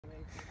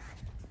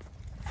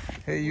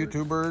Hey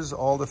YouTubers,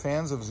 all the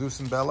fans of Zeus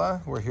and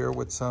Bella. We're here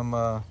with some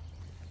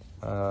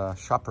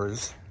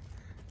shoppers.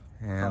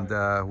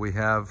 And we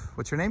have,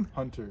 what's your name?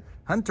 Hunter.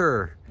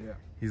 Hunter. Yeah.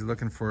 He's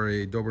looking for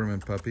a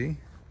Doberman puppy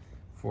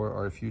for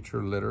our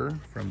future litter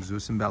from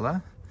Zeus and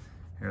Bella.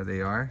 Here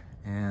they are.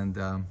 And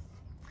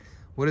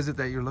what is it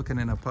that you're looking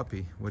in a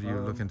puppy? What are you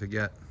looking to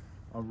get?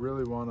 I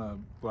really want a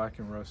black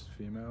and rust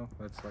female.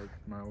 That's like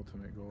my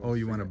ultimate goal. Oh,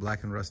 you want a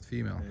black and rust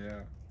female?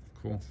 Yeah.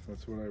 Cool.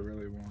 That's what I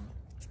really want.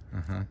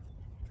 Uh-huh.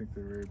 I think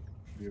they're very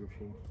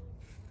beautiful.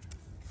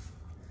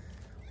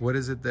 What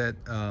is it that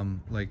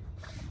like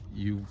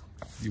you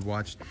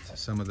watched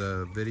some of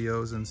the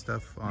videos and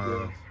stuff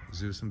Yeah.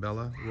 Zeus and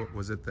Bella? What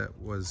was it that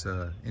was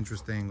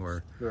interesting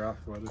or They're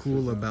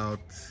cool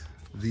about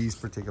these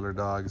particular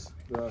dogs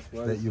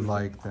that you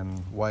liked, and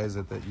why is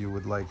it that you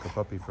would like a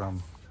puppy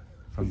from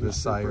this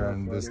sire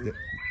and this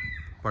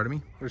pardon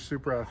me? They're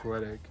super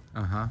athletic.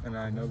 And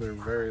I know they're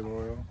very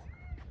loyal.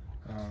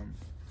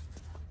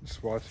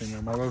 Just watching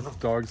them, I love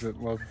dogs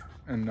that love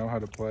and know how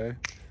to play.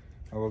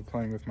 I love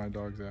playing with my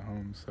dogs at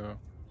home, so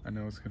I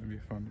know it's going to be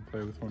fun to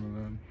play with one of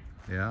them.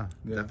 Yeah,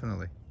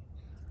 definitely.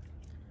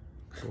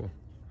 Cool.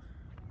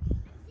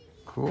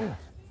 Cool.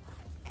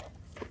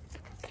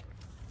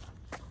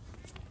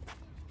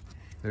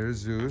 There's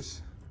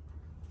Zeus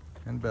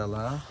and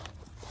Bella.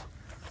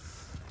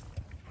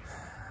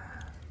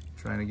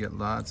 Trying to get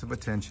lots of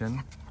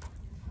attention.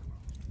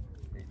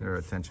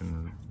 They're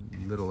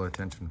little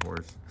attention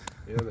whores.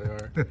 Yeah, they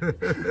are.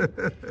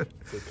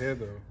 It's okay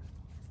though.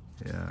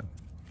 Yeah.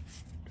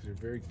 Because they're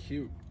very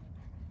cute.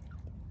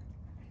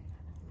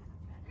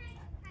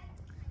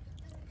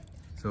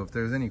 So if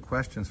there's any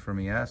questions for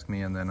me, ask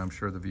me, and then I'm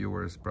sure the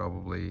viewers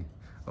probably...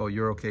 Oh,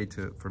 you're okay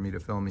for me to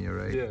film you,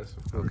 right? Yes,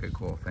 of course. Okay,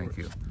 cool. Thank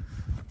you.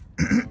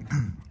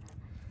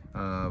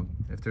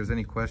 If there's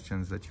any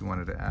questions that you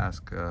wanted to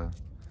ask,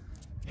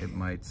 it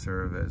might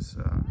serve as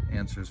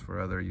answers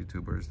for other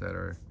YouTubers that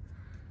are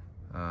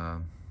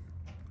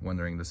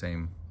wondering the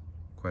same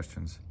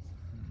questions.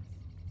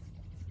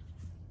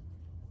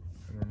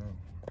 I don't know.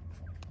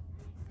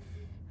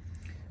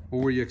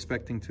 What were you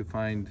expecting to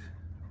find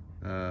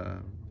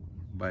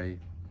by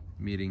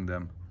meeting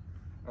them?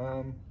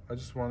 I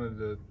just wanted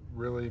to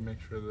really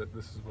make sure that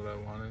this is what I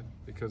wanted,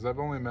 because I've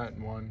only met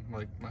one.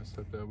 Like my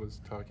stepdad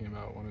was talking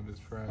about one of his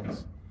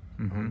friends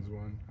owns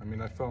one. I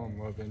mean, I fell in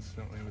love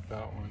instantly with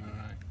that one, and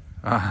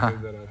I knew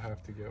that I'd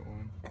have to get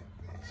one.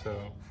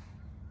 So,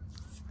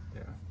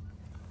 yeah.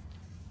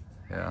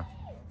 Yeah.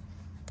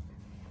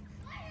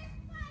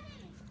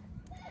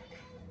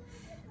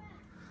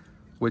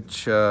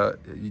 Which, I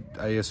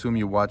assume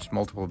you watched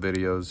multiple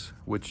videos.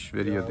 Which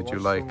video did you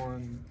like? The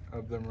one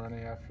of them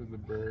running after the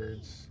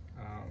birds.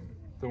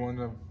 The one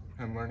of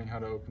him learning how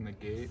to open the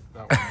gate.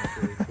 That one was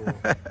really cool.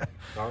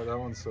 That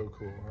one's so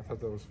cool. I thought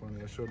that was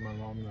funny. I showed my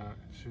mom that.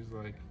 She was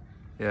like,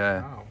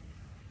 yeah. Wow.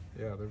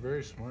 Yeah, they're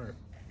very smart.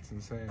 It's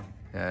insane.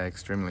 Yeah,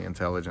 extremely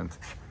intelligent.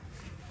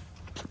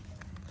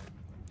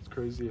 It's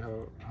crazy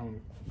how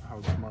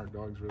smart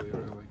dogs really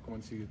are. Like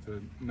once you get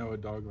to know a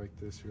dog like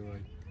this, you're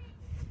like,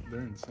 they're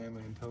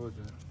insanely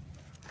intelligent.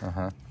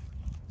 Why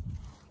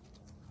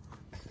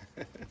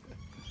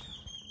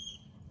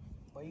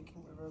you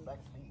can revert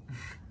back to me?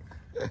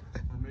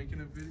 We're making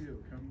a video.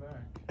 Come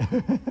back.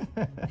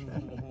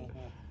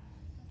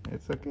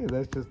 It's okay.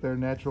 That's just their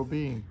natural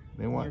being.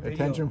 They want Your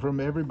attention video.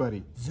 from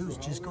everybody. Zeus,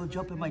 just go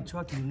jump in my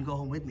truck and you can go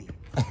home with me.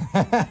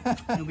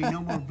 There'll be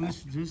no more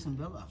Zeus and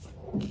Bella.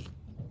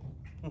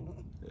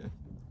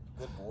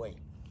 Good boy.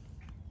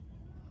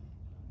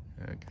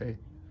 Okay.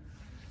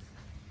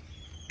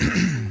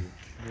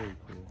 Very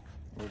cool.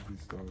 Love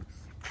these dogs.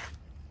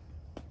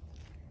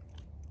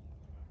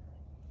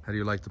 How do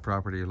you like the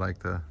property? You like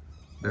their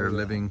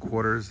living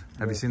quarters?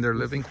 Have you seen their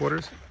living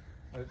quarters?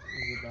 Is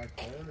it back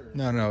there?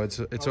 Or? No,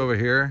 it's over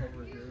here.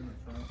 Over here in the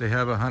front. They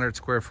have a 100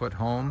 square foot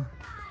home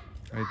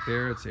right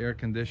there. It's air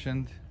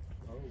conditioned.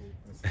 Oh,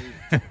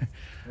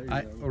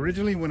 I see.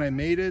 Originally when I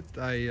made it,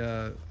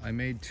 I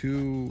made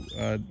two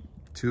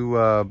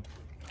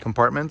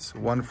compartments,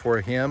 one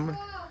for him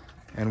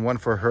and one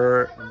for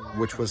her,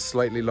 which was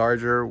slightly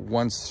larger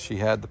once she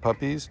had the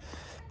puppies.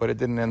 But it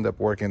didn't end up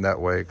working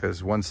that way,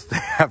 because once they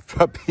have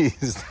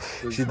puppies,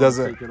 she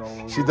doesn't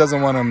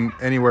want them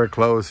anywhere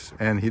close,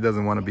 and he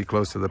doesn't want to be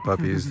close to the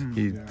puppies.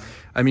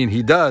 I mean,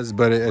 he does,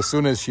 but as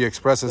soon as she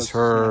expresses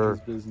her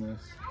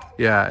business.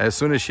 Yeah, as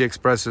soon as she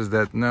expresses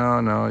that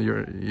no,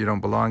 you don't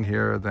belong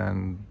here,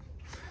 then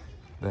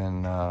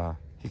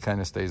he kind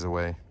of stays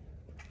away.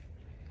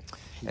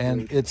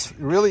 And it's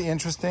really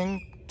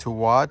interesting to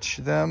watch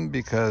them,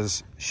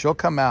 because she'll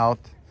come out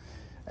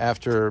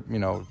after,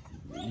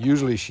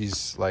 usually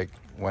she's like,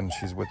 when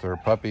she's with her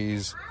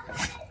puppies,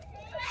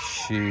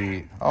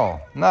 oh,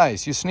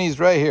 nice, you sneezed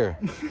right here.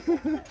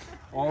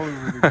 All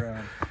over the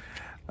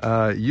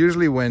ground.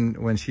 Usually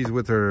when she's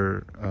with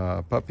her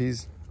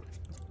puppies,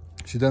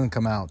 she doesn't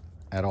come out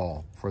at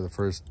all for the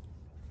first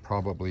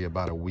probably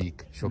about a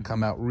week. She'll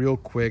come out real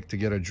quick to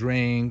get a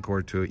drink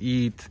or to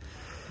eat,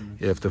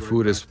 If the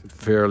food is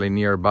fairly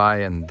nearby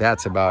and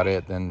that's about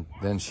it, then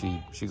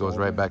she goes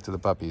right back to the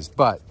puppies.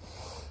 But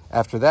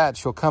after that,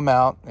 she'll come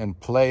out and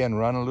play and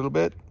run a little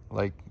bit,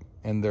 like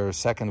in their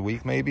second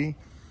week maybe.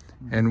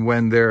 And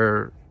when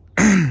they're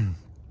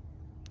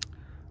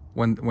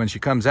when she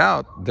comes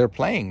out, they're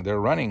playing, they're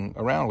running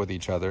around with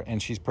each other,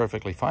 and she's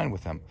perfectly fine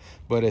with them.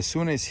 But as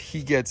soon as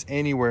he gets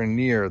anywhere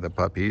near the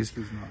puppies,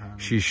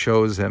 she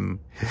shows him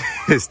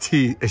his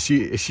teeth.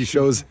 She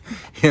shows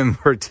him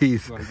her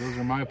teeth. Like, those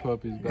are my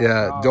puppies.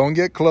 Yeah, don't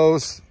get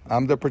close.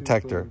 I'm the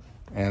protector.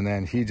 And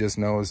then he just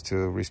knows to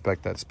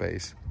respect that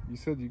space. You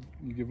said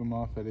you give them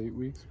off at 8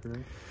 weeks,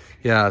 correct?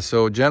 Yeah,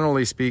 so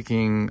generally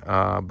speaking,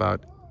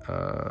 about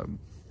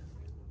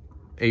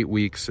 8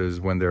 weeks is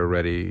when they're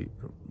ready,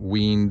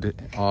 weaned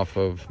off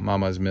of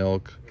mama's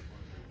milk,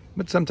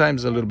 but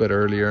sometimes a little bit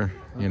earlier,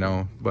 you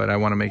know. But I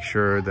want to make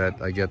sure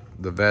that I get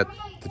the vet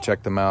to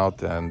check them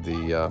out, and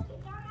the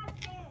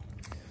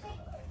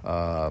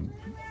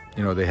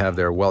you know, they have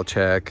their well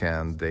check,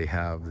 and they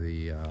have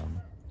the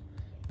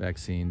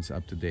vaccines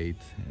up to date,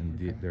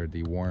 and they're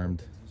dewormed.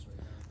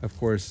 Of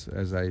course,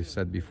 as I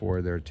said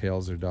before, their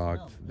tails are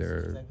docked,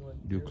 their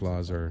dew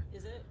claws are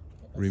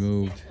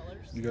removed.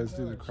 You guys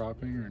do the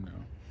cropping or no?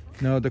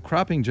 No, the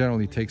cropping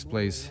generally takes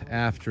place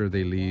after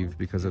they leave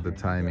because of the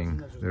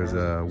timing. There's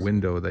a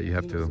window that you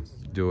have to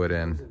do it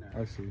in.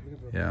 I see.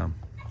 Yeah.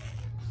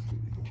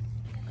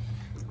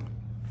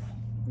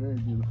 Very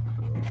beautiful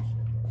girl.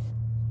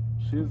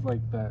 She is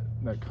like that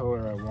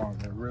color I want,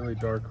 that really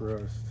dark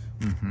roast.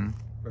 Mm-hmm.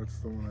 That's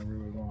the one I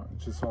really want. It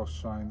just all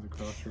shines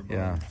across her body.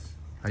 Yeah.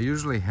 I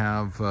usually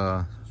have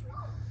a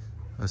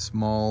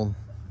small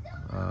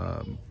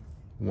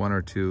 1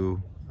 or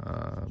 2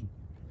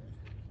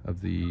 of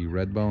the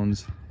red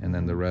bones, and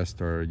then the rest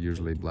are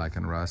usually black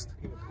and rust.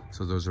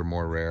 So those are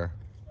more rare.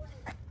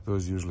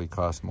 Those usually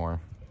cost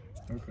more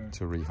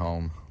to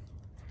rehome.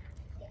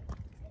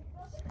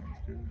 Sounds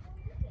good.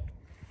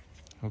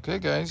 Okay,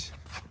 guys.